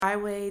I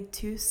weighed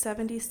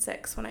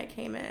 276 when I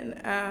came in.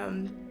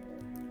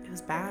 It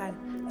was bad.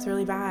 It was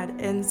really bad.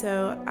 And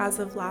so as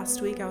of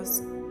last week, I was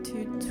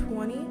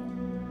 220.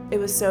 It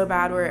was so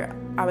bad where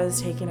I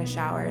was taking a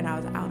shower and I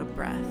was out of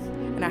breath.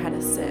 And I had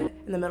to sit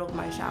in the middle of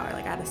my shower.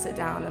 Like I had to sit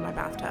down in my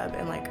bathtub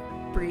and like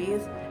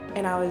breathe.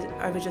 And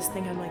I was just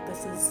thinking like,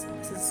 this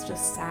is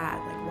just sad.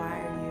 Like, why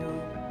are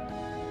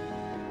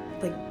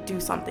you, like, do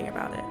something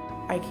about it.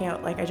 I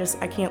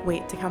can't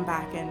wait to come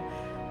back and,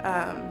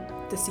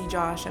 to see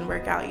Josh and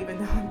work out, even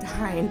though I'm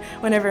dying.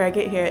 Whenever I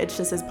get here, it's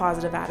just his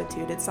positive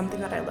attitude. It's something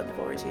that I look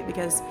forward to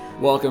because...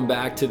 Welcome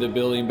back to the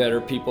Building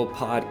Better People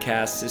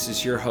podcast. This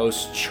is your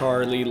host,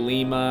 Charlie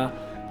Lima.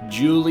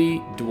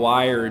 Julie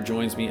Dwyer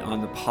joins me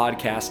on the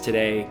podcast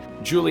today.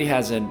 Julie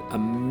has an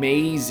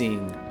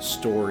amazing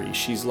story.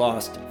 She's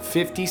lost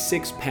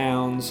 56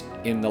 pounds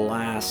in the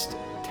last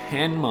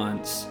 10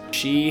 months.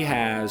 She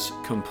has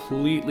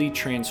completely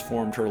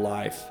transformed her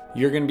life.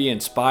 You're going to be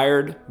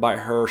inspired by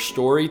her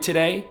story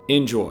today.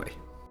 Enjoy.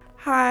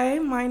 Hi,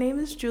 my name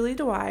is Julie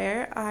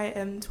Dwyer. I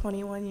am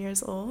 21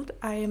 years old.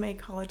 I am a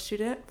college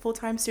student,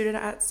 full-time student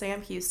at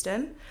Sam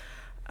Houston,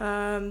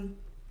 and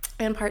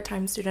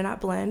part-time student at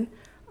Blinn.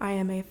 I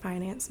am a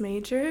finance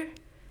major,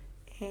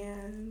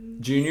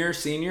 and... Junior,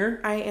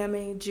 senior? I am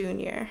a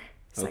junior.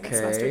 Second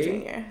semester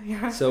junior.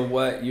 Yeah. So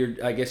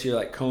I guess you're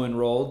like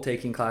co-enrolled,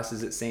 taking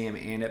classes at Sam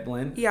and at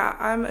Blinn? Yeah,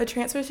 I'm a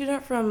transfer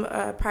student from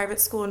a private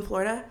school in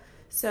Florida.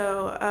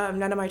 So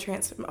none of my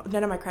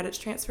credits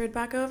transferred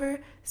back over.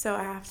 So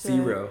I have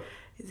to...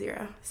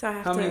 Zero. So I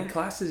have How many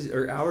classes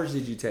or hours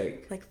did you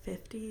take? Like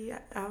 50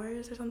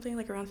 hours or something,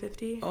 like around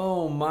 50.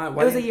 Oh my. It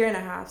was a year and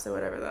a half, so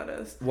whatever that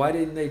is. Why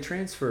didn't they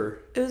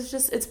transfer?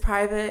 It's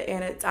private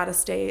and it's out of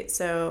state,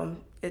 so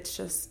it's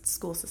just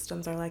school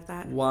systems are like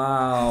that.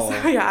 Wow.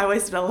 So yeah, I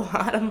wasted a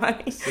lot of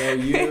money. So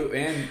you,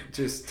 and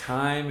just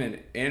time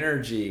and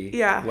energy.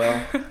 Yeah.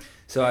 Well,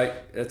 so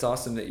that's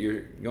awesome that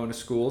you're going to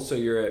school. So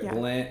you're at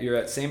Blinn, you're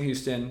at Sam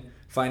Houston,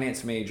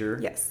 finance major.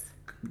 Yes.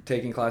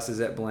 Taking classes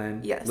at Blinn.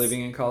 Yes.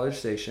 Living in College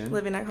Station.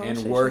 Living at College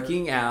Station. And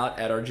working out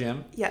at our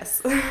gym.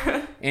 Yes.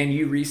 And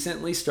you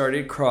recently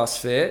started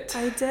CrossFit.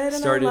 I did,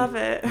 and I love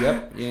it.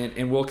 Yep.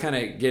 And we'll kind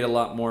of get a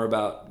lot more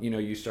about,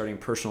 you starting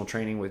personal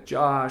training with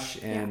Josh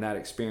and that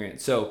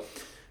experience. So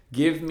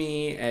give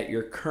me at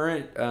your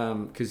current,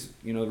 because,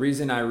 the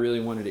reason I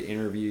really wanted to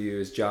interview you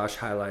is Josh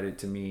highlighted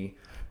to me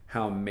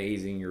how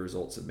amazing your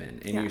results have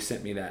been. And you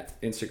sent me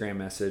that Instagram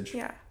message.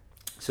 Yeah.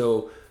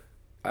 So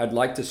I'd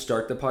like to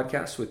start the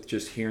podcast with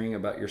just hearing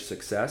about your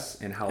success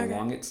and how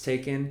long it's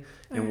taken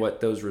and what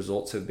those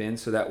results have been.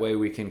 So that way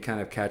we can kind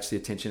of catch the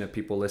attention of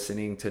people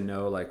listening to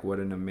know like what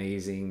an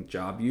amazing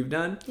job you've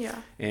done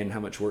and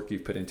how much work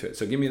you've put into it.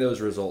 So give me those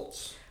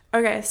results.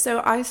 Okay.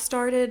 So I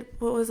started,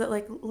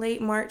 like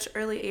late March,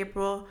 early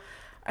April.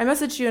 I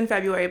messaged you in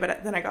February,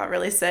 but then I got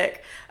really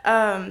sick.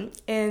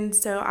 And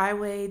so I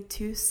weighed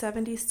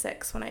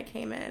 276 when I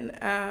came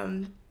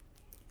in.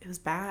 It was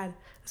bad.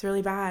 It's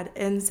really bad.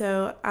 And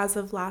so as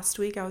of last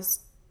week, I was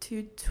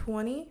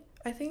 220,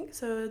 I think.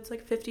 So it's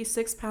like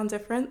 56 pound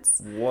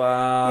difference.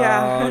 Wow.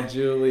 Yeah.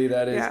 Julie,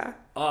 that is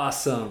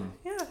awesome.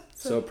 Yeah.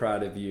 So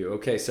proud of you.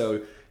 Okay.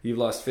 So you've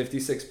lost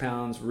 56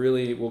 pounds,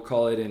 really, we'll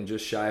call it in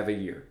just shy of a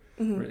year,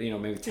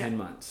 maybe 10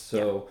 months.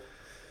 So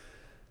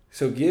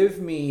give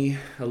me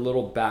a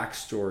little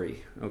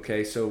backstory.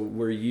 Okay. So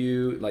were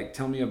you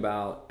tell me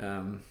about,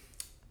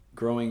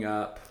 growing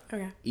up,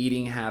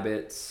 eating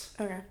habits,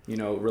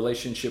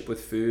 relationship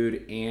with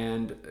food,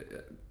 and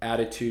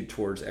attitude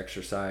towards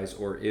exercise,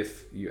 or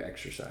if you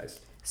exercised.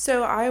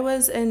 So I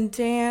was in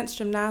dance,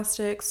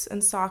 gymnastics,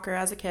 and soccer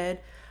as a kid.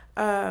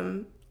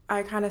 I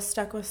kind of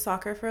stuck with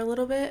soccer for a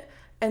little bit.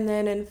 And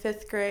then in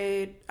 5th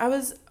grade, I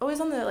was always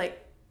on the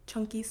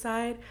chunky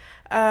side.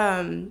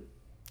 I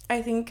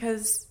think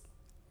because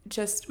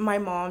just my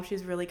mom,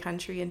 she's really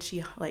country, and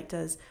she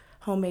does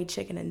homemade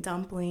chicken and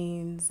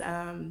dumplings,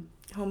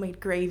 homemade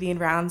gravy and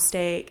round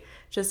steak,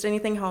 just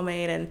anything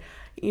homemade. And,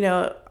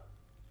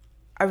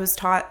 I was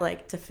taught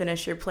to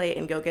finish your plate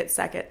and go get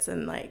seconds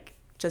and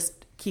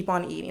just keep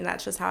on eating.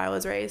 That's just how I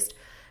was raised.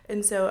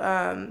 And so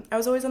I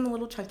was always on the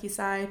little chunky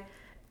side.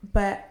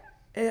 But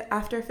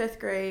after 5th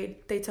grade,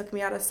 they took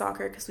me out of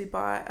soccer because we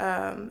bought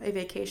a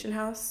vacation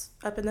house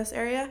up in this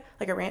area,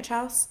 like a ranch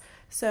house.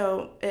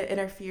 So it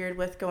interfered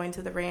with going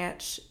to the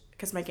ranch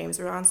because my games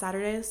were on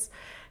Saturdays.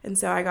 And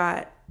so I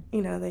got,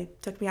 they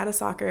took me out of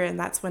soccer, and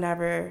that's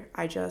whenever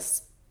I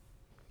just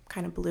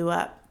kind of blew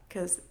up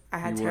because I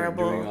had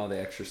terrible... You weren't doing all the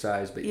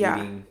exercise, but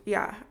eating...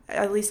 Yeah.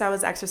 At least I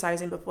was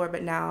exercising before,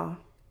 but now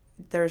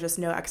there was just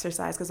no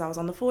exercise because I was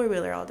on the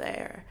four-wheeler all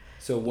day.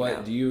 So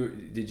what, did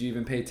you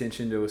even pay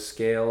attention to a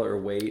scale or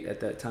weight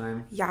at that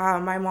time? Yeah,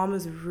 my mom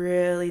was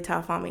really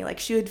tough on me.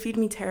 She would feed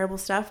me terrible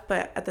stuff,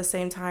 but at the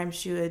same time,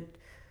 she would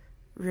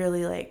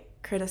really,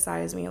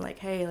 criticize me.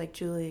 Hey,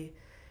 Julie...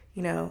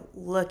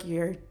 look,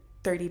 you're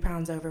 30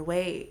 pounds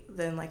overweight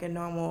than a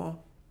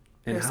normal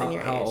person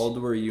your age. And how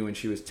old were you when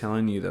she was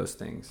telling you those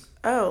things?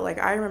 Oh,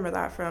 I remember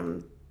that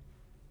from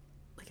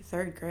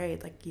 3rd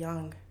grade,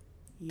 young.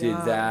 Did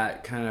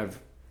that kind of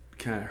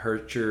kind of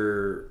hurt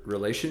your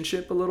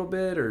relationship a little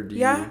bit, or do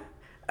Yeah.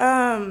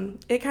 you?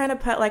 It kind of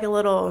put like a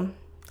little,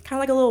 kind of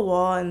like a little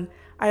wall, and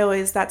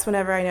that's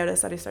whenever I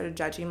noticed that I started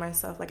judging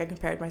myself. Like I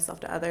compared myself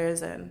to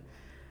others, and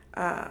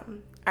I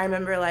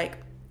remember like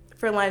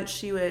for lunch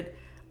she would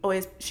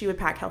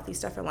pack healthy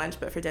stuff for lunch,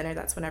 but for dinner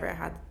that's whenever I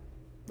had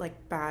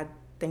like bad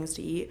things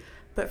to eat.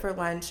 But for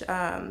lunch,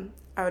 I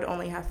would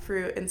only have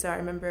fruit, and so I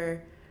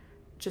remember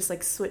just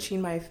like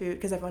switching my food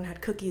because everyone had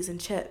cookies and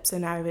chips,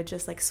 and I would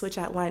just like switch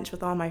at lunch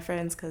with all my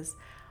friends because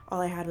all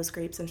I had was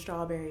grapes and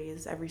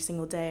strawberries every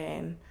single day.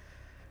 And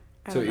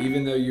so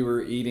even though you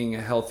were eating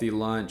a healthy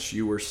lunch,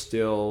 you were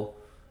still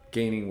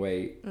gaining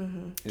weight.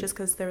 Just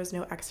because there was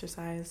no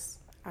exercise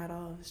at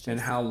all. It was just, and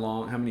how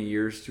many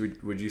years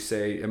would you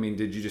say? I mean,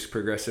 did you just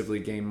progressively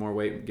gain more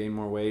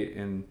weight,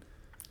 and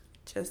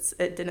just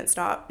it didn't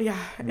stop? Yeah.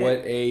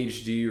 What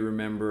age do you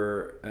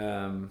remember?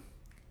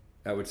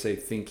 I would say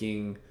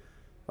thinking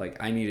like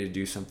I need to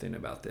do something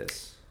about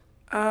this.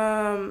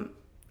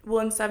 Well,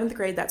 in 7th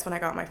grade, that's when I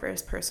got my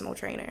first personal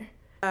trainer.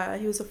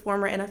 He was a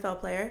former NFL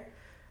player.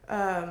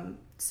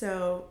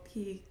 So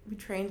he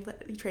trained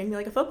me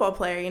like a football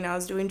player. You know, I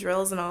was doing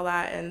drills and all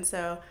that. And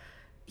so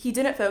he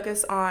didn't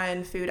focus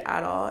on food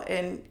at all.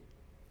 And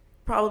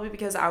probably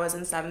because I was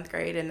in 7th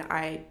grade and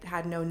I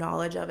had no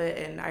knowledge of it,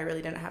 and I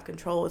really didn't have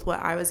control with what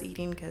I was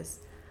eating because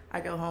I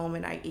go home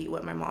and I eat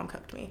what my mom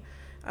cooked me,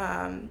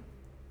 and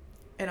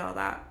all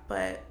that.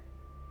 But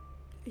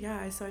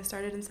yeah, so I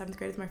started in 7th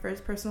grade with my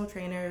first personal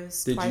trainer. It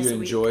was Did twice you a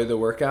week. enjoy the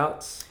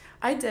workouts?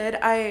 I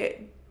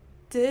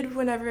did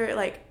whenever,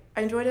 like,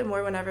 I enjoyed it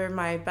more whenever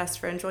my best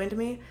friend joined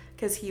me,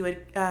 because he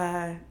would,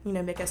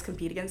 make us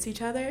compete against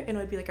each other, and it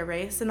would be like a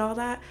race and all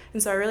that.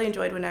 And so I really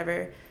enjoyed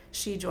whenever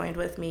she joined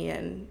with me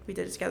and we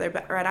did it together.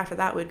 But right after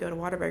that, we'd go to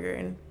Whataburger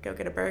and go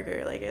get a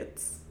burger. Like,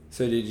 it's...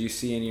 So did you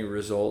see any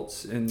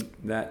results in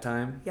that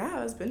time? Yeah,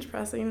 I was bench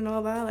pressing and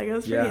all that. Like, it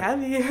was pretty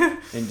heavy.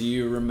 And do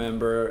you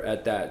remember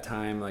at that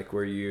time, like,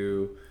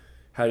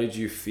 how did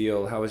you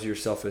feel? How was your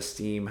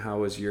self-esteem? How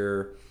was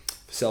your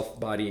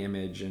self-body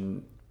image?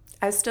 And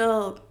I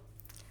still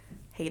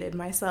hated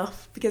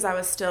myself because I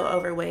was still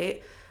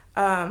overweight.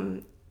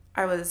 I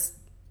was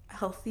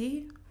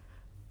healthy,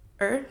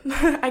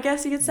 I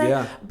guess you could say.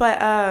 Yeah.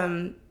 But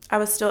I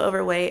was still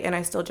overweight, and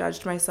I still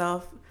judged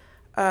myself.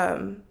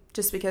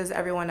 Just because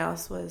everyone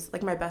else was,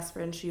 like, my best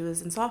friend, she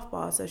was in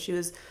softball, so she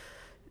was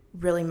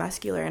really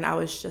muscular, and I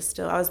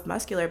was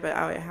muscular, but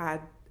I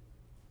had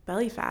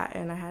belly fat,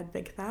 and I had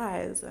big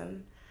thighs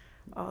and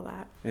all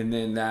that. And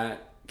then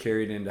that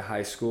carried into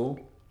high school?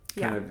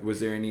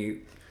 Was there any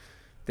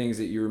things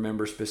that you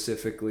remember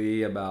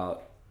specifically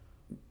about,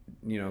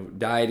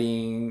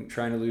 dieting,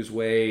 trying to lose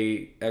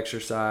weight,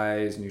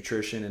 exercise,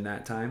 nutrition in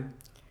that time?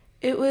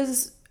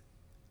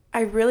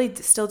 I really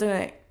still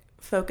didn't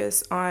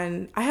focus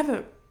on,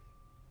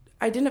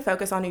 I didn't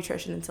focus on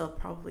nutrition until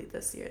probably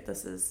this year.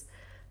 This is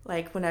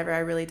like whenever I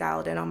really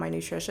dialed in on my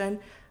nutrition,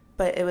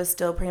 but it was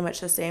still pretty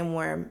much the same,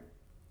 where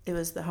it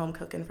was the home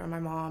cooking from my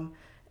mom.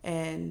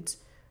 And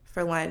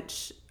for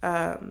lunch,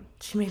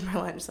 she made my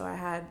lunch, so I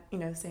had,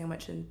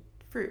 sandwich and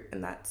fruit,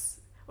 and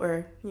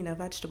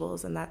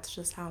vegetables, and that's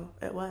just how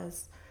it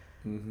was.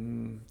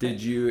 Mm-hmm.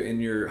 Did you,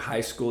 in your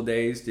high school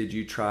days, did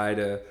you try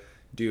to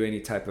do any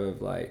type of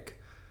like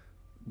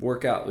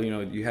workout?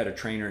 You had a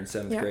trainer in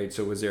 7th grade,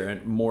 so was there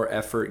more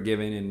effort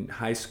given in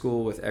high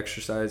school with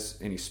exercise?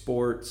 Any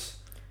sports?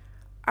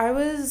 I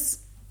wish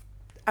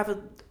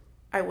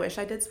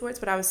I did sports,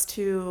 but I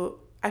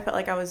felt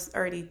like I was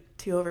already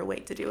too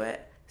overweight to do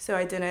it, so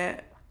I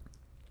didn't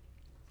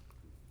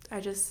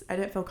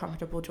feel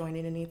comfortable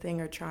joining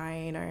anything or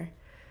trying or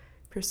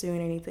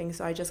pursuing anything,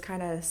 so I just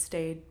kind of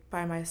stayed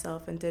by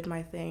myself and did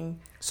my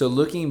thing. So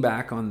looking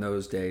back on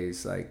those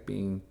days, like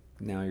being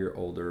now you're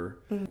older,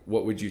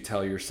 what would you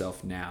tell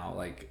yourself now,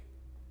 like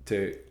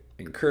to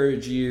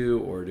encourage you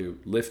or to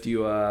lift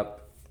you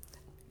up?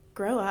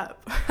 Grow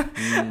up.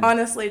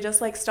 Honestly,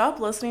 just like stop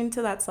listening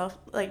to that self,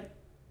 like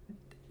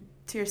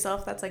to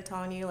yourself that's like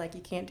telling you like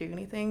you can't do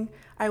anything.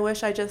 I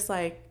wish I just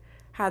like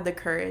had the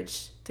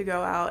courage to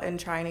go out and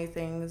try new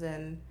things,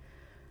 and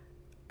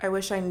I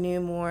wish I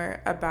knew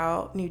more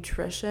about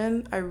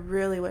nutrition. I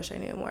really wish I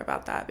knew more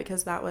about that,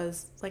 because that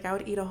was like I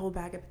would eat a whole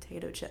bag of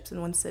potato chips in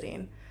one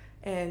sitting.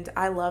 And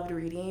I loved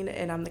reading,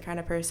 and I'm the kind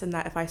of person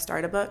that if I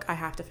start a book, I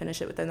have to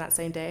finish it within that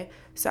same day.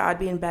 So I'd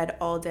be in bed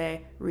all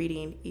day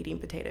reading, eating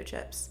potato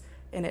chips.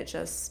 And it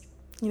just,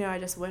 I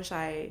just wish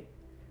I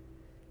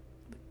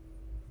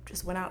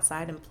just went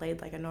outside and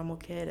played like a normal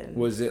kid. And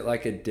was it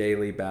like a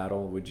daily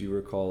battle? Would you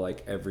recall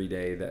like every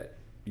day that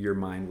your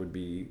mind would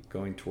be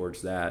going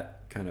towards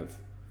that kind of?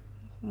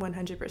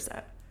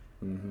 100%.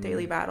 Mm-hmm.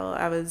 Daily battle.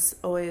 I was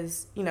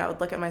always, I would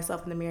look at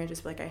myself in the mirror and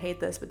just be like, I hate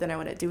this, but then I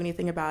wouldn't do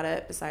anything about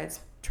it besides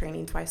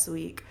training twice a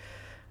week.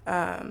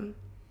 It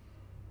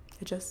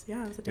was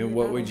a daily And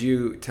what battle. would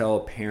you tell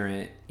a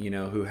parent,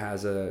 who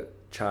has a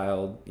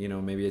child,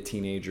 maybe a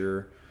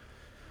teenager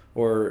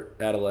or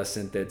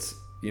adolescent that's,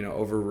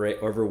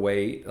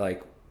 overweight,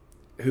 like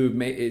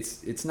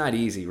it's not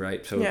easy,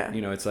 right? So,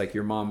 it's like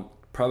your mom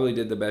probably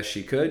did the best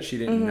she could. She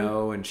didn't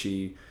know, and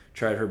she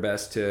tried her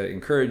best to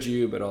encourage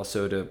you, but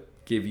also to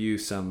give you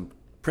some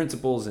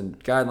principles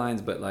and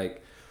guidelines. But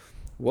like,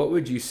 what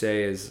would you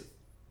say is,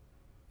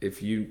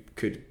 if you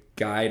could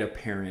guide a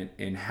parent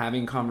in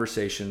having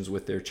conversations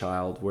with their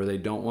child where they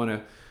don't want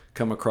to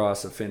come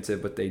across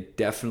offensive, but they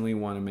definitely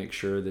want to make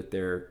sure that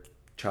their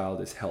child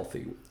is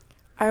healthy?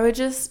 I would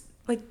just,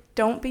 like,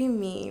 don't be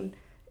mean.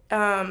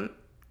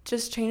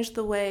 Just change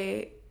the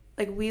way,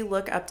 like, we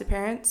look up to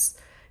parents,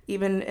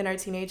 even in our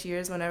teenage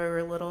years whenever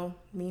we're little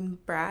mean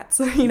brats.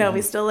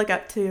 We still look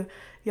up to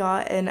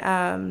y'all,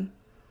 and,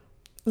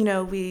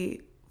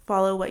 we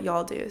follow what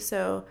y'all do.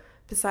 So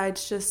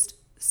besides just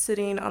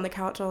sitting on the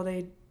couch all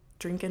day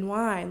drinking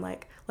wine,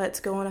 like, let's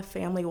go on a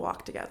family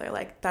walk together.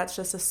 Like, that's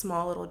just a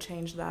small little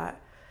change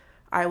that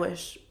I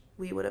wish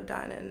we would have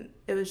done. And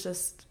it was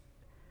just,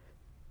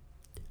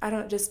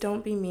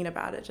 don't be mean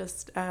about it.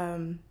 Just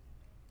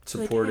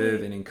supportive, like,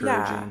 hey, and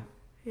encouraging.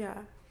 Yeah.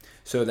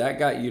 So that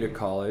got you to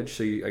college.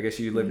 So I guess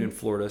you lived in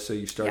Florida, so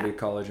you started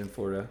college in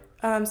Florida.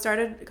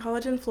 Started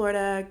college in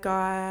Florida.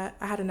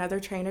 I had another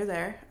trainer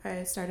there.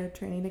 I started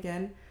training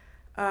again.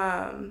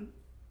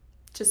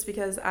 Just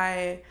because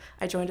I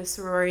joined a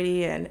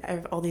sorority,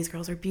 and all these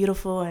girls are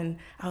beautiful, and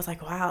I was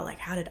like, wow, like,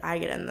 how did I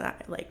get in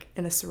that, like,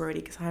 in a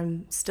sorority? Because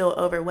I'm still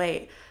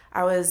overweight.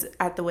 I was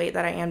at the weight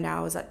that I am now.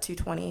 I was at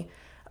 220.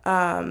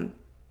 And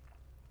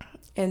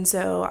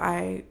so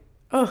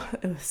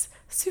it was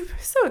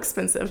so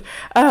expensive.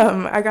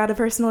 I got a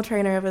personal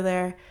trainer over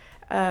there.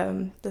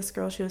 This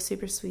girl, she was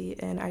super sweet,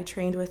 and I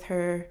trained with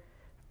her,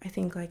 I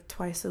think, like,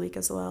 twice a week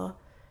as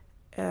well.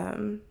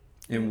 And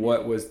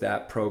what was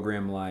that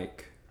program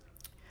like?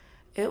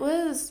 It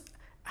was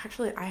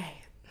actually,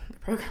 the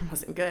program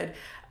wasn't good.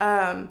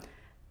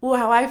 Well,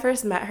 how I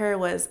first met her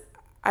was,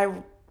 I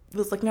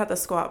was looking at the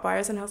squat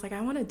bars, and I was like, I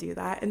want to do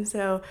that. And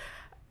so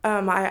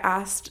I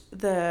asked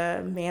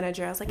the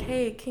manager, I was like,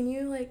 hey, can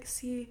you, like,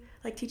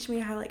 teach me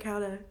how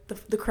to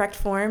the correct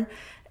form?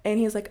 And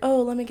he was like,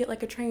 oh, let me get,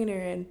 like, a trainer.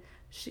 And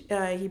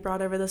he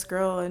brought over this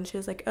girl, and she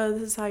was like, oh,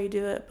 this is how you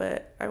do it,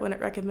 but I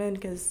wouldn't recommend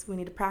because we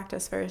need to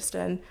practice first.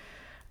 And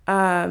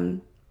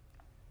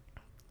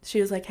she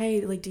was like,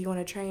 hey, like, do you want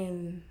to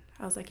train?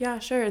 I was like, yeah,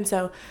 sure. And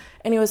so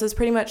anyways, it was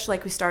pretty much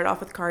like we started off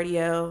with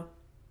cardio,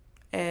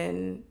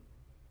 and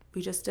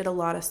we just did a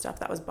lot of stuff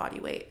that was body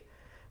weight,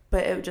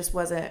 but it just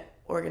wasn't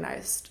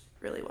organized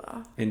really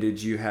well. And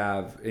did you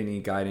have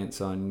any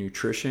guidance on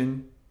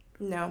nutrition?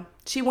 No.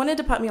 She wanted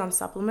to put me on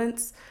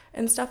supplements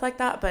and stuff like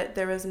that, but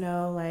there was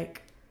no,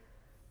 like,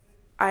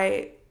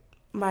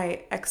 my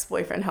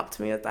ex-boyfriend helped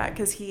me with that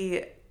because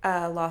he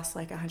lost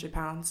like 100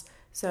 pounds.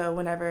 So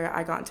whenever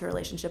I got into a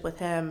relationship with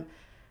him,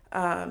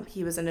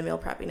 he was into meal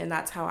prepping, and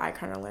that's how I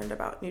kind of learned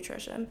about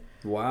nutrition.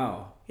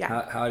 Wow.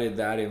 Yeah. How did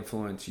that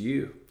influence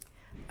you?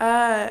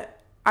 I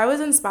was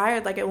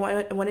inspired. Like, it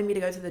wanted me to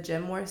go to the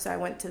gym more, so I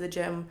went to the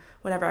gym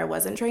whenever I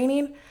wasn't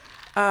training.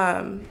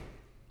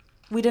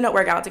 We didn't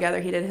work out together.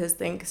 He did his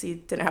thing because he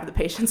didn't have the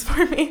patience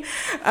for me.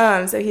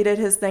 So he did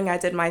his thing, I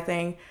did my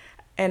thing,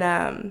 and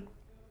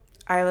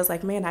I was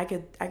like, man, I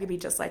could be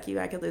just like you.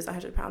 I could lose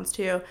 100 pounds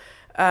too.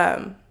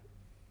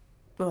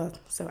 Well,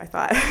 so I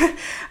thought.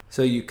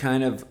 So you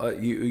kind of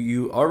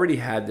you already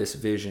had this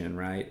vision,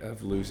 right,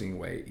 of losing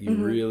weight. You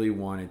really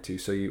wanted to.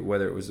 So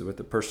whether it was with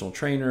the personal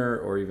trainer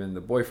or even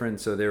the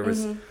boyfriend, so there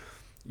was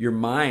your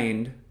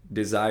mind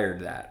desired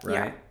that, right?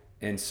 Yeah.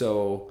 And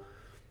so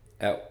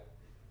at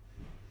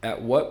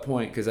what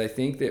point? Because I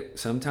think that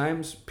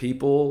sometimes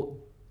people,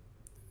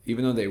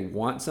 even though they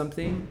want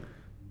something,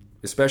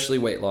 especially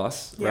weight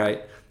loss,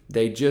 right,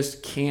 they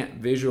just can't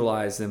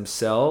visualize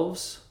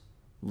themselves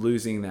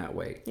losing that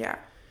weight. Yeah.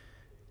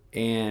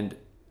 And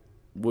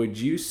would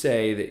you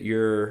say that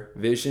your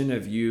vision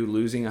of you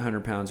losing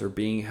 100 pounds or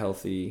being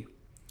healthy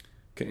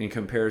in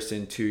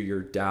comparison to your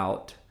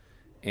doubt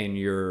and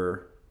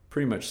your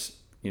pretty much,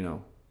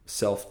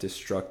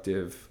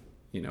 self-destructive,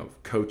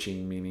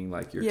 coaching, meaning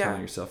like you're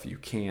telling yourself you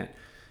can't,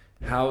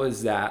 how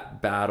has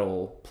that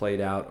battle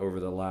played out over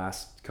the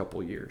last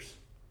couple years?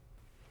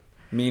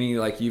 Meaning,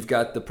 like, you've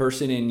got the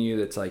person in you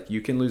that's like,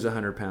 you can lose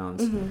 100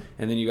 pounds. And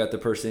then you got the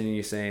person in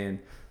you saying,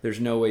 there's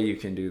no way you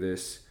can do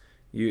this.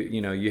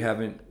 You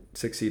haven't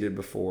succeeded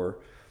before.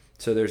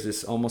 So there's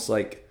this almost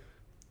like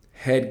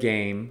head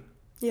game.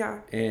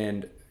 Yeah.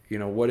 And,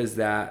 what has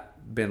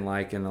that been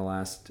like in the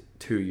last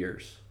 2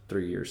 years,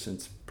 3 years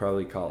since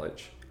probably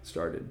college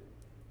started?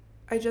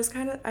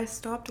 I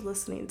stopped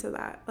listening to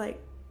that,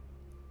 like,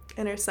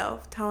 inner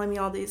self telling me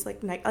all these,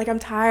 like, I'm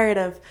tired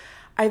of,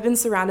 I've been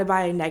surrounded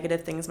by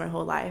negative things my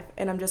whole life,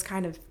 and I'm just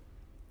kind of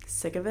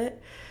sick of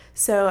it.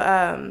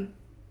 So,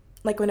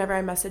 like, whenever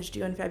I messaged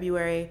you in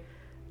February,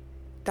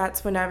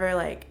 that's whenever,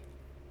 like,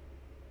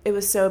 it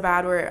was so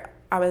bad where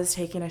I was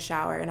taking a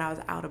shower and I was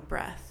out of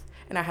breath,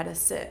 and I had to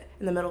sit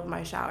in the middle of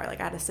my shower. Like,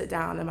 I had to sit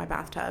down in my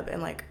bathtub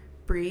and, like,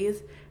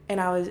 breathe. And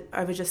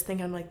I was just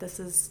thinking, I'm like, this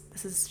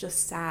is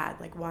just sad.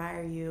 Like, why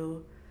are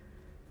you,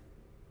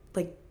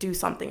 like, do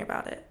something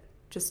about it.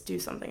 Just do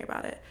something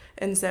about it.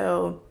 And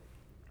so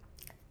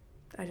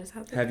I just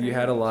have. Have you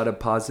had a lot of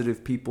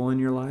positive people in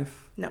your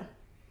life? No,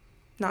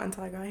 not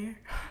until I got here.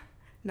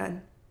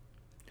 None.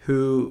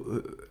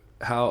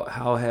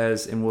 How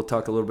has, and we'll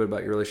talk a little bit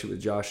about your relationship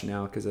with Josh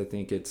now, because I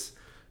think it's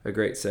a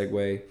great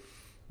segue.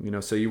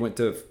 So you went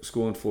to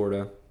school in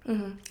Florida.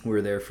 Mm-hmm. We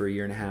were there for a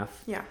year and a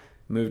half. Yeah.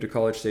 Moved to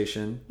College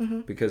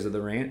Station because of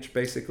the ranch,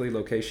 basically,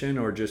 location,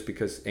 or just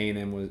because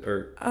A&M was,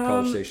 or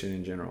College Station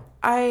in general?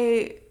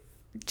 I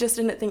just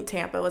didn't think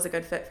Tampa was a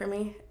good fit for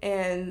me,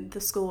 and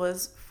the school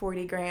was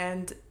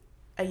 $40,000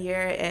 a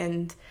year,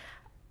 and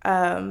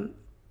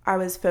I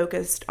was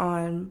focused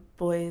on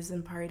boys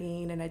and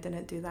partying, and I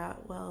didn't do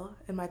that well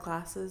in my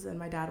classes. And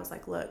my dad was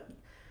like, "Look,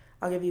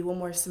 I'll give you one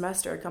more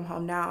semester. Come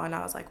home now." And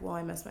I was like, "Well,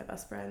 I miss my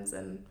best friends,"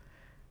 and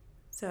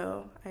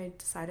so I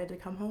decided to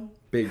come home.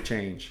 Big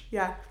change.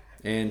 Yeah.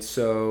 And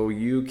so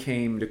you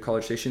came to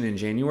College Station in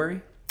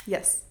January?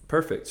 Yes.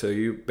 Perfect. So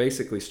you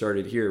basically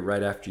started here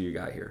right after you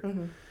got here.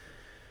 Mm-hmm.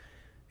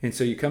 And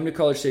so you come to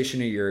College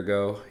Station a year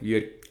ago.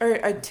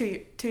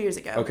 Two years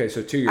ago. Okay,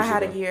 so 2 years ago. I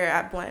had a year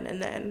at Blinn,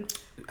 and then.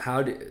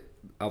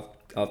 I'll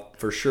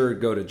for sure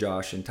go to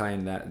Josh and tie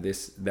in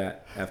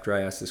that after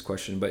I ask this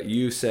question. But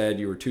you said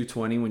you were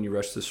 220 when you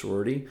rushed the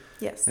sorority.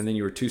 Yes. And then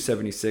you were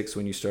 276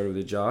 when you started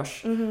with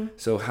Josh. Mm-hmm.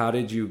 So how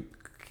did you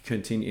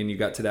continue? And you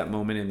got to that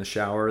moment in the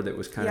shower that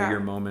was kind of your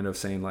moment of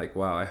saying like,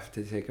 wow, I have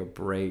to take a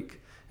break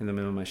in the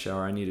middle of my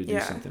shower. I need to do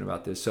something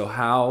about this. So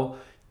how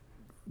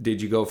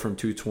did you go from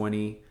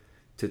 220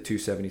 to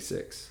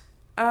 276?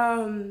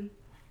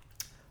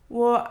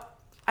 Well,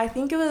 I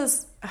think it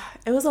was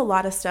a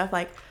lot of stuff.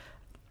 Like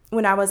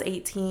when I was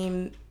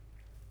 18,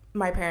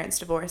 my parents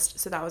divorced,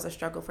 so that was a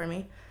struggle for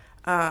me.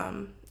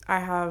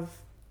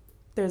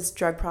 There's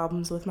drug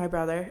problems with my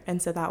brother, and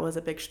so that was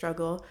a big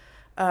struggle.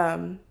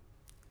 And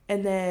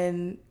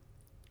then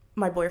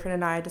my boyfriend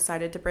and I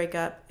decided to break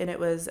up, and it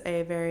was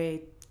a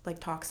very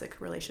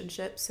toxic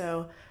relationship.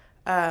 So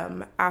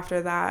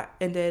after that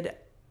ended,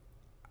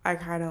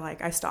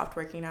 I stopped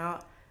working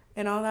out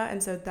and all that,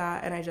 and so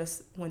and I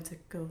just went to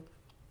go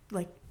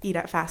eat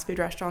at fast food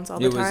restaurants all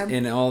the time.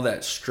 In all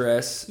that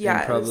stress,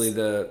 and probably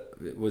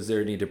was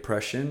there any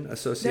depression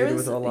associated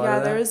with a lot of that? Yeah,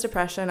 there was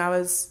depression. I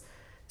was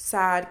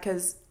sad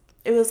because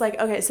it was how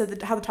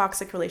the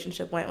toxic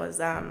relationship went was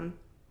I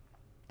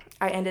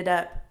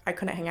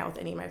couldn't hang out with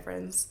any of my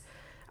friends.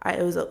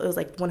 It was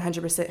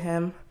 100%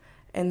 him,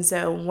 and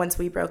so once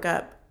we broke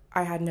up,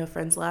 I had no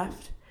friends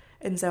left,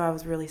 and so I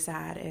was really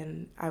sad,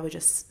 and I would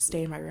just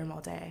stay in my room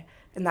all day.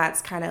 And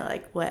that's kind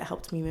of what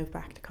helped me move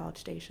back to College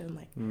Station,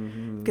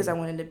 because I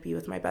wanted to be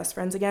with my best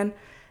friends again.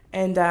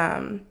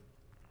 And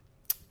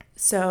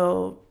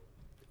so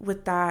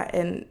with that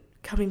and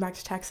coming back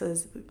to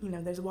Texas,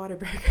 there's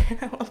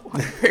Whataburger. I love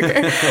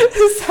Whataburger.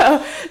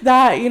 So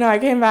that, I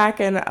came back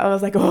and I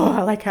was like, oh,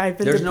 I've been deprived.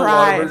 There's no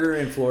Whataburger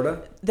in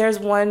Florida? There's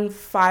one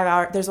 5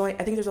 hour. I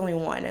think there's only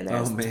one, and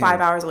there's 5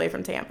 hours away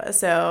from Tampa.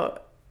 So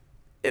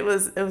it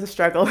was a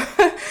struggle.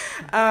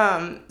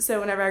 So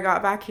whenever I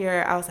got back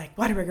here, I was like,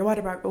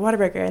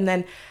 Whataburger. And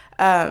then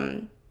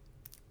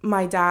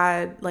my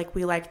dad,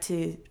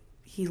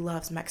 he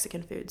loves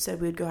Mexican food. So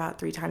we would go out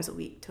 3 times a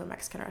week to a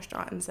Mexican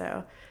restaurant. And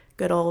so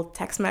good old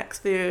Tex-Mex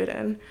food.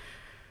 And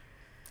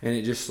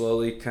it just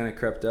slowly kind of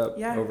crept up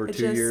over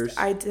 2 years?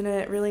 I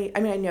didn't really, I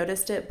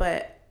noticed it,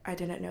 but I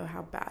didn't know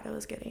how bad it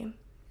was getting.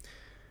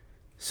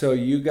 So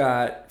you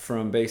got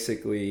from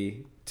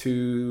basically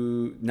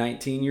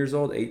 19 years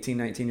old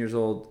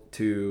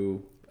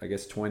to, I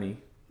guess, 20.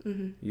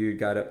 Mm-hmm. You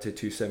got up to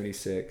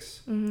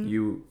 276. Mm-hmm.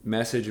 You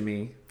messaged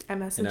me. I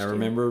messaged you. And I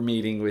remember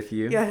meeting with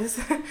you. Yes.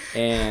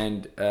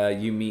 And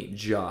you meet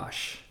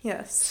Josh.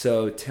 Yes.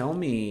 So tell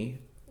me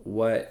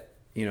what,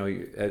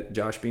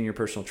 Josh being your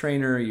personal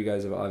trainer, you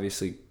guys have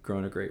obviously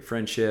grown a great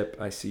friendship.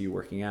 I see you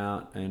working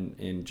out.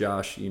 And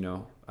Josh,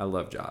 I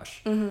love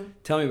Josh. Mm-hmm.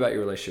 Tell me about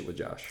your relationship with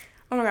Josh.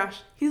 Oh my gosh.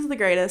 He's the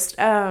greatest.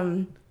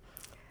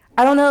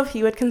 I don't know if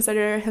he would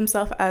consider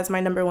himself as my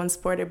number one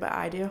supporter, but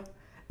I do,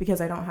 because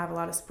I don't have a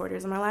lot of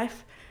supporters in my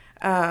life.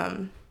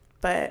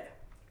 But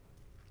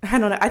I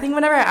don't know. I think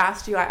whenever I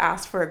asked you, I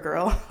asked for a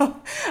girl.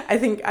 I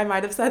think I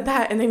might have said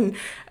that. And then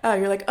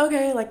you're like,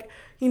 okay, I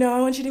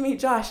want you to meet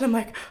Josh. And I'm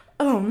like,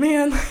 oh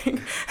man,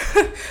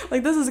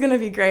 this is going to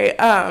be great.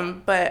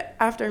 But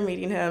after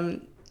meeting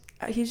him,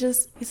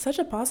 he's such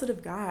a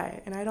positive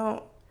guy. And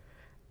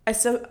I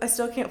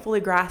still can't fully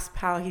grasp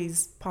how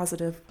he's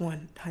positive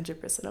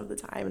 100% of the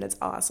time, and it's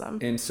awesome.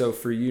 And so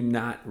for you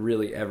not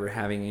really ever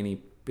having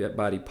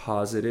anybody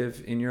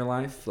positive in your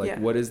life,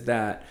 what does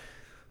that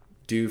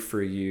do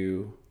for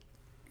you?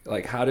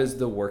 How does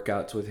the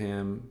workouts with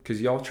him,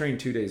 because y'all train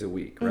 2 days a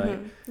week, right?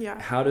 Mm-hmm.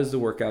 Yeah. How does the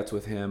workouts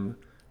with him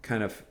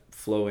kind of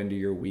flow into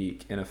your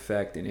week and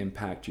affect and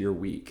impact your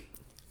week?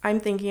 I'm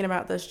thinking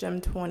about this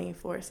gym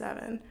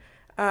 24/7.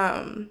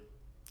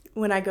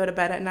 When I go to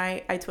bed at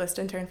night, I twist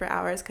and turn for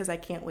hours because I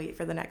can't wait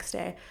for the next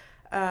day.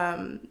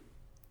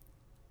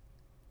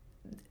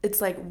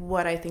 It's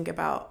what I think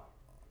about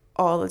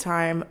all the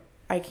time.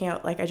 I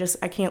can't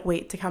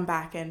wait to come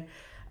back and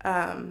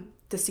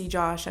to see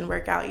Josh and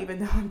work out, even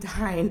though I'm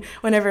dying.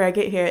 Whenever I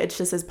get here, it's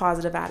just his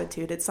positive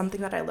attitude. It's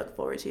something that I look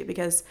forward to,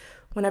 because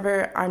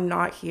whenever I'm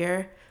not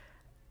here,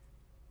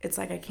 it's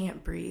like I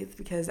can't breathe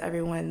because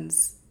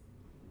everyone's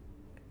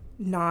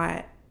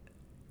not,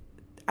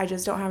 I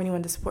just don't have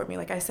anyone to support me.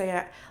 Like I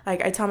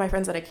tell my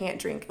friends that I can't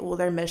drink. Well,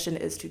 their mission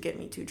is to get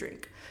me to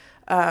drink.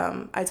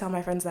 I tell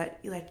my friends that,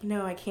 like,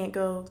 no, I can't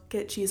go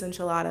get cheese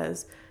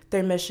enchiladas.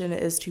 Their mission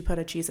is to put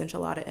a cheese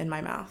enchilada in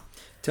my mouth.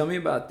 Tell me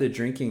about the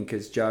drinking,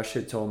 because Josh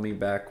had told me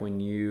back when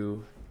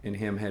you and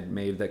him had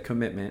made that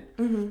commitment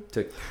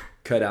to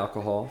cut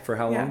alcohol. For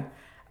how long?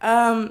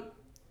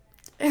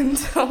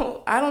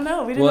 Until, I don't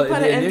know. We didn't put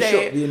an end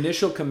date. The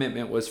initial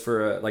commitment was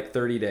for like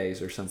 30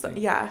 days or something.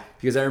 Yeah.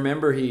 Because I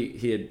remember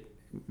he had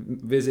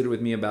visited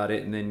with me about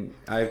it, and then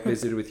I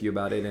visited with you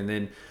about it, and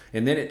then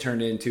it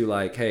turned into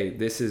like, hey,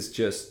 this is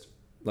just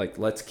like,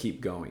 let's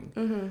keep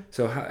going.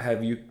 So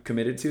have you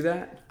committed to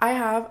that? I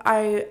have.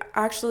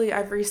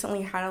 I've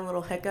recently had a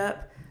little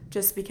hiccup,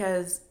 just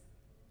because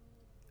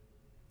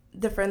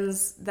the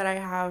friends that I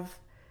have,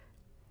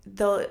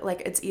 they'll,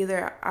 like, it's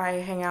either I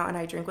hang out and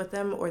I drink with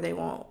them, or they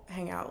won't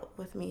hang out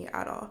with me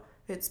at all.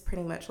 It's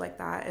pretty much like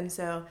that. And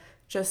so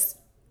just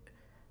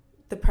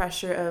the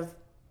pressure of,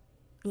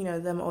 you know,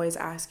 them always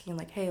asking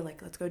like, hey,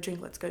 like, let's go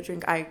drink.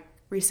 I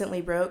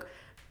recently broke,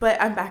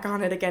 but I'm back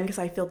on it again because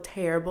I feel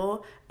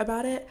terrible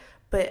about it.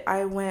 But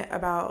I went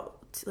about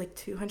like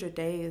 200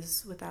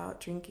 days without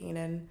drinking,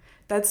 and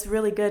that's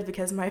really good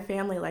because my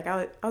family, like,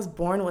 I was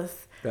born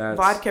with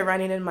vodka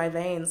running in my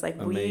veins. Like,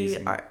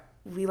 amazing.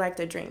 We like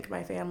to drink,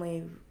 my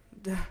family.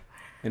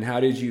 And how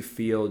did you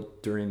feel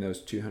during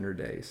those 200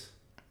 days?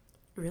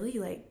 Really,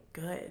 like,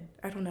 good.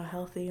 I don't know,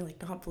 healthy,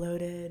 like, not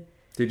bloated.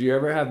 Did you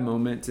ever have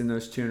moments in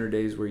those 200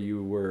 days where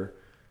you were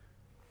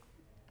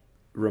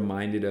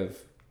reminded of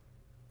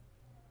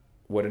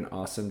what an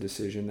awesome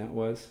decision that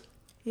was?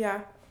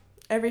 Yeah.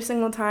 Every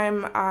single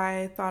time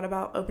I thought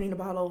about opening a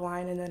bottle of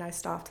wine, and then I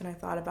stopped and I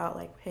thought about,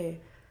 like, hey,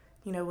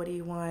 you know, what do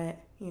you want?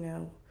 You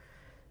know,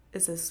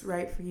 is this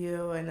right for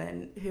you? And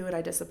then who would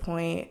I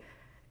disappoint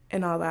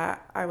and all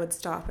that? I would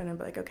stop and I'd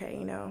be like, okay,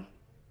 you know,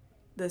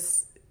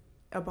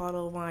 a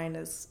bottle of wine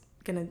is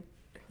going to,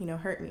 you know,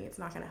 hurt me. It's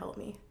not going to help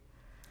me.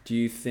 Do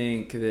you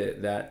think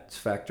that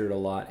that's factored a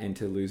lot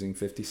into losing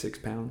 56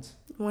 pounds?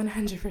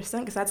 100%,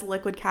 because that's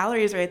liquid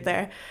calories right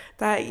there.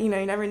 That, you know,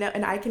 you never know.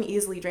 And I can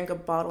easily drink a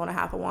bottle and a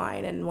half of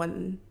wine in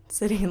one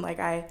sitting.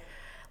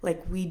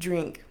 We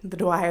drink, the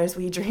Dwyers,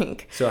 we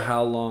drink. So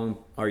how long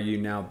are you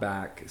now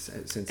back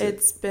since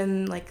it's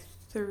been like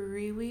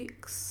 3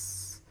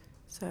 weeks.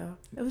 So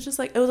it was just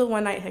like, it was a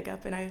one night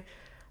hiccup, and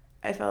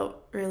I felt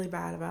really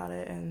bad about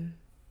it, and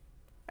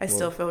I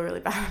still feel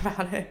really bad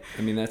about it.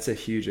 I mean, that's a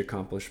huge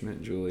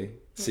accomplishment, Julie.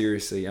 Yeah.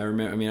 Seriously.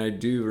 I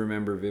do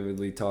remember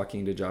vividly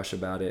talking to Josh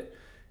about it,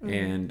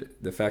 and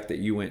the fact that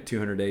you went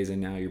 200 days and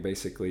now you're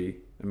basically,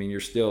 I mean, you're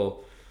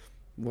still,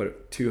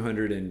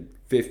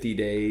 250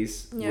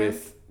 days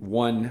with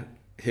one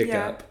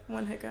hiccup. Yeah,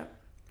 one hiccup.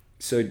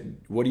 So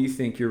what do you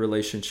think your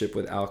relationship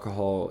with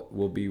alcohol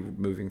will be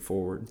moving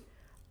forward?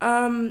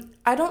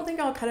 I don't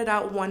think I'll cut it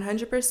out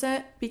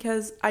 100%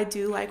 because I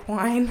do like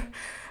wine.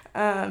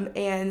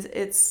 And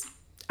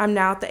I'm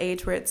now at the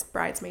age where it's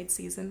bridesmaid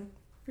season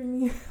for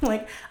me.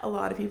 Like, a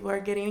lot of people are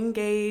getting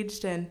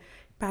engaged and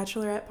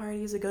bachelorette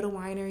parties, to go to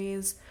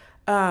wineries.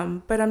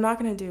 But I'm not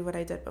going to do what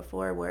I did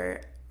before,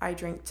 where I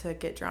drink to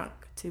get drunk,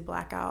 to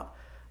black out.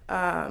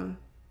 And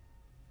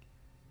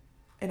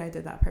I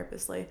did that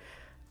purposely.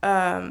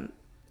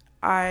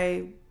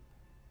 I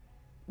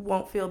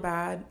won't feel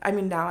bad. I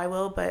mean, now I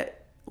will, but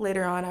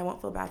later on, I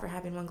won't feel bad for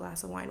having one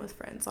glass of wine with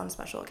friends on a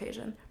special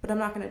occasion. But I'm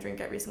not going to drink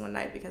every single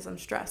night because I'm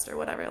stressed or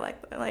whatever.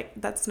 Like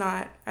that's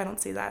not, I don't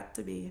see that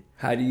to be.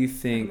 How do you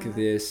think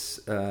this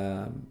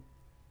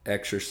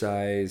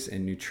exercise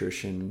and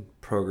nutrition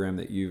program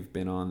that you've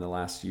been on the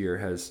last year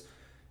has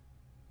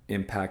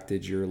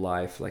impacted your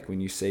life? Like,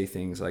 when you say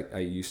things like, I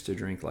used to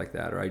drink like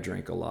that, or I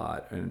drank a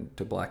lot, and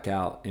to black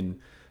out, and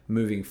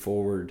moving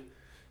forward,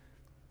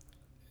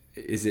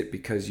 is it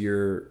because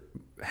you're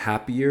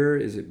happier?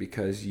 Is it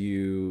because do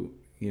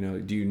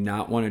you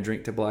not want to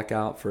drink to black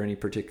out for any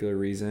particular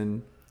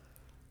reason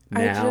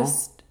now?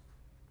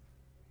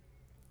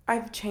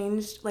 I've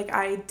changed. Like,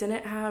 I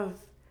didn't have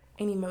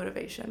any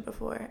motivation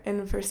before.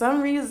 And for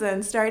some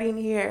reason, starting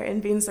here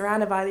and being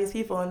surrounded by these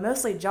people, and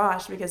mostly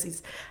Josh, because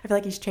I feel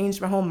like he's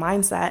changed my whole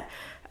mindset.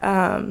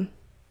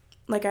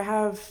 Like, I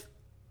have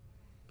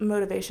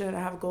motivation and I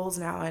have goals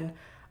now, and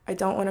I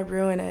don't want to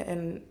ruin it.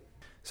 And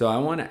so I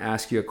want to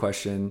ask you a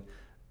question.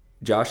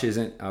 Josh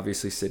isn't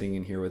obviously sitting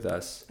in here with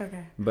us.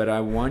 Okay. But I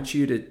want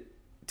you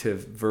to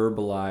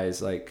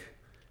verbalize, like,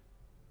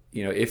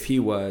 you know, if he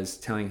was,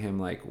 telling him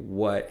like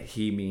what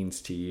he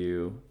means to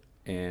you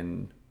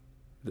and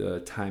the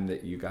time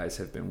that you guys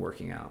have been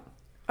working out.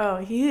 Oh,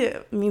 he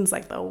means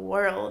like the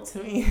world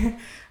to me.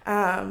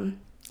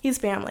 He's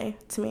family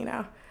to me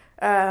now.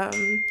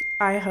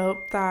 I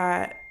hope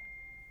that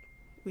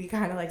we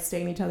kind of like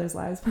stay in each other's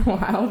lives for a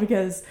while,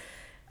 because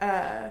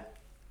I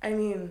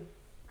mean,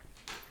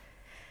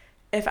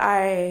 if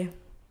I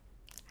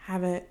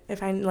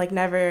if I like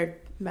never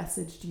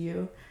messaged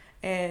you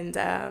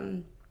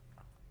and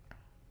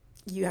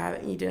you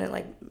didn't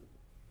like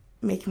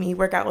make me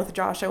work out with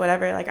Josh or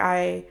whatever,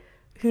 like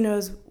who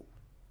knows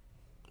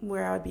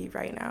where I would be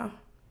right now.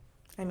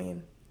 I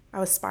mean, I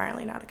was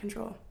spiraling out of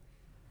control.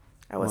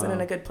 I wasn't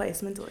in a good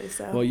place mentally.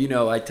 So,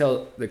 well, I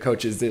tell the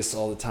coaches this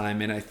all the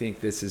time, and I think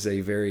this is a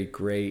very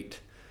great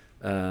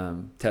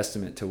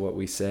testament to what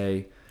we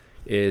say,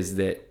 is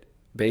that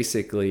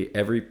basically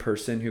every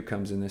person who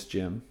comes in this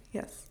gym,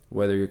 yes,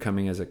 whether you're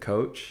coming as a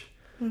coach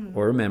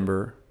or a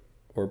member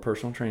or a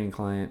personal training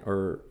client,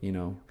 or,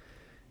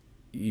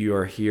 you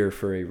are here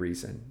for a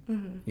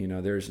reason.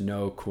 There's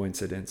no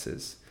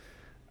coincidences.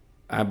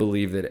 I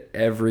believe that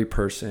every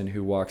person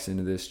who walks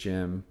into this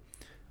gym,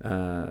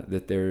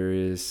 that there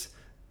is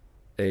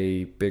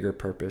a bigger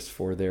purpose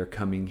for their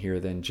coming here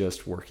than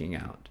just working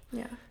out.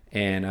 Yeah.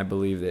 And I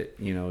believe that,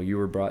 you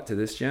were brought to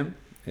this gym,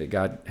 that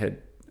God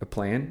had a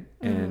plan,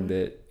 and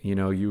that,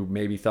 you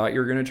maybe thought you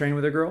were going to train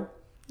with a girl.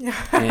 Yeah.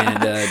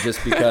 And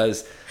just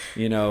because,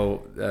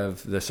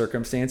 of the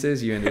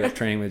circumstances, you ended up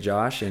training with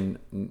Josh, and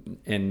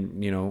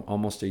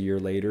almost a year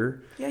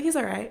later. Yeah, he's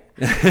all right.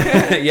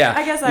 Yeah.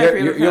 I guess I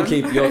agree with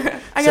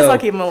him. I guess I'll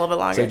keep him a little bit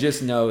longer. So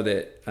just know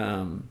that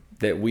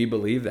that we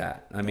believe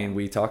that. I mean,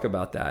 we talk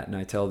about that, and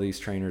I tell these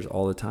trainers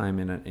all the time,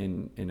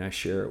 and I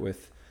share it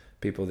with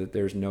people, that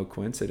there's no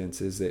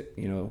coincidences, that,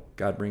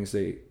 God brings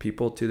the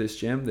people to this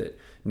gym that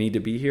need to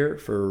be here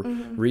for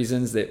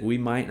reasons that we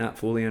might not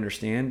fully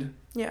understand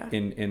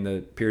in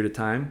the period of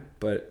time.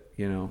 But,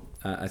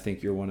 I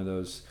think you're one of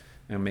those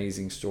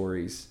amazing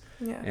stories,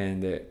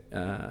 and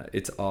that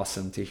it's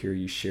awesome to hear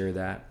you share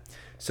that.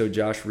 So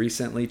Josh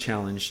recently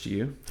challenged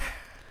you.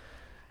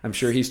 I'm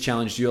sure he's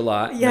challenged you a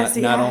lot. Yes,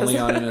 not only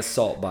on an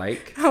assault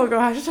bike, oh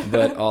gosh,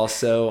 but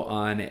also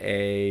on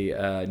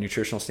a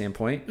nutritional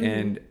standpoint,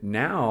 and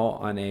now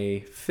on a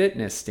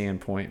fitness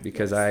standpoint,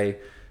 because I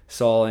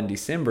saw in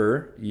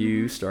December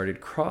you started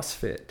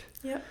CrossFit.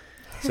 Yep.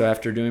 So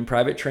after doing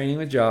private training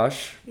with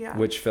Josh,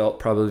 which felt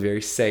probably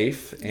very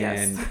safe,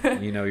 and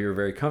you were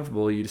very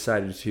comfortable, you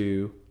decided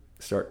to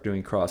start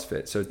doing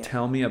CrossFit. So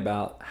tell me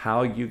about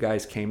how you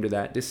guys came to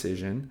that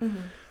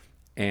decision.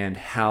 And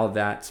how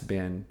that's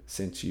been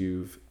since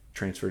you've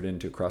transferred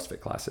into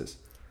CrossFit classes.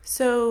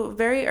 So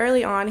very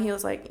early on, he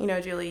was like,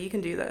 Julie, you can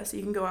do this.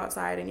 You can go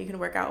outside and you can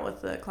work out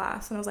with the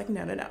class. And I was like,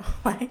 no.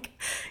 Like,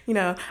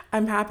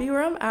 I'm happy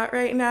where I'm at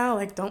right now.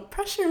 Like, don't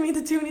pressure me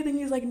to do anything.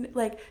 He's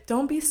like,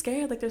 don't be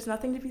scared. Like, there's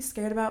nothing to be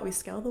scared about. We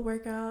scale the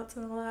workouts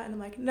and all that. And I'm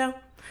like, no,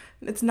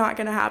 it's not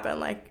going to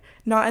happen. Like,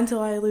 not until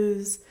I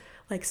lose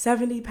like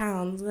 70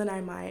 pounds, then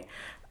I might.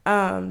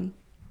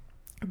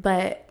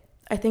 But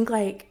I think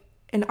like,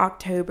 in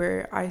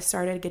October, I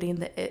started getting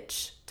the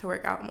itch to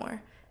work out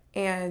more,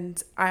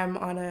 and I'm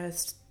on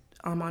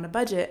a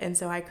budget, and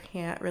so I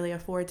can't really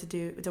afford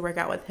to work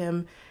out with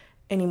him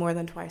any more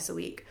than twice a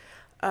week.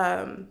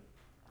 But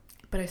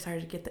I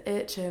started to get the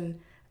itch, and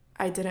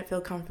I didn't feel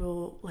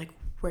comfortable like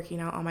working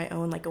out on my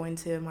own, like going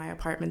to my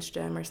apartment's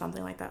gym or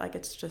something like that. Like,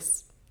 it's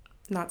just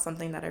not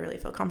something that I really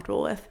feel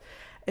comfortable with.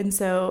 And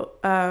so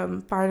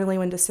finally,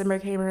 when December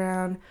came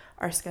around,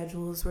 our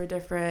schedules were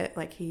different.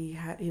 Like, he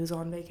was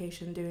on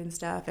vacation doing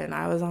stuff, and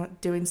I was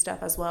doing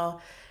stuff as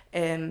well.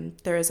 And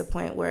there was a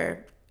point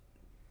where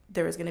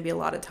there was going to be a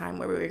lot of time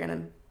where we were going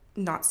to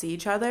not see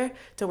each other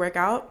to work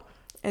out.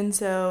 And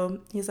so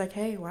he's like,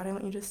 hey, why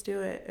don't you just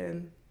do it?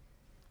 And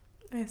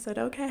I said,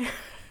 okay.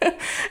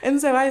 And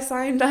so I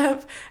signed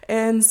up,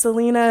 and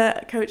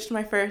Selena coached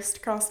my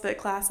first CrossFit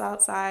class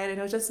outside, and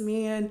it was just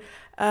me and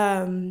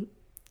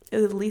it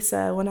was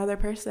Lisa, one other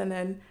person,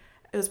 and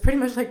it was pretty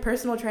much like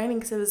personal training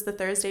because it was the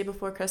Thursday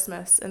before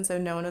Christmas, and so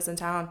no one was in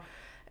town.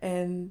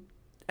 And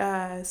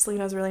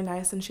Selena was really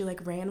nice, and she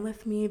like ran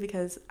with me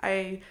because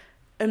I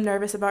am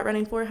nervous about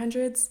running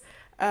 400s.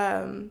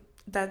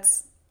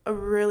 That's a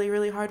really,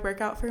 really hard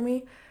workout for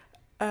me.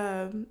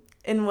 And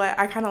what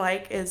I kind of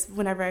like is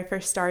whenever I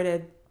first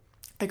started,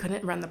 I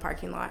couldn't run the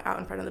parking lot out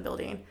in front of the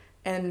building,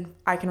 and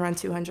I can run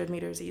 200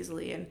 meters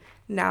easily. And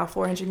now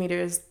 400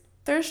 meters,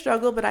 they're a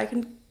struggle, but I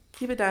can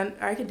keep it done.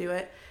 I could do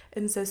it.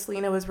 And so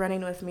Selena was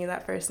running with me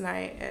that first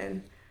night,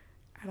 and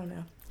I don't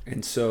know.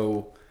 And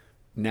so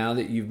now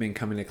that you've been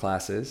coming to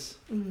classes,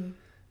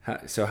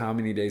 how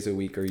many days a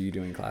week are you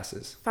doing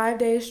classes? 5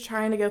 days,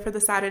 trying to go for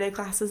the Saturday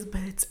classes, but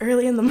it's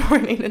early in the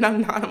morning, and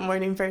I'm not a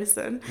morning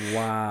person.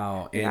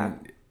 Wow.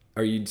 And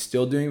are you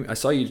still doing, I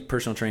saw you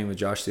personal training with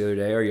Josh the other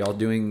day. Are y'all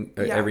doing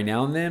every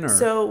now and then? Or?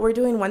 So we're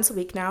doing once a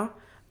week now.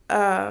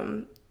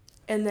 And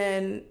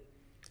then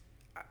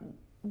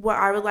what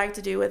I would like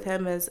to do with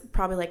him is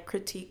probably like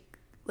critique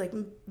like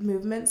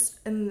movements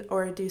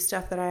or do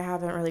stuff that I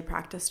haven't really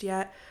practiced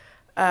yet.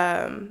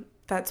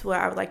 That's what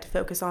I would like to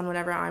focus on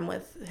whenever I'm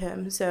with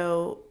him.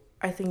 So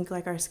I think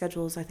like our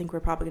schedules, I think we're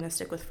probably going to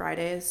stick with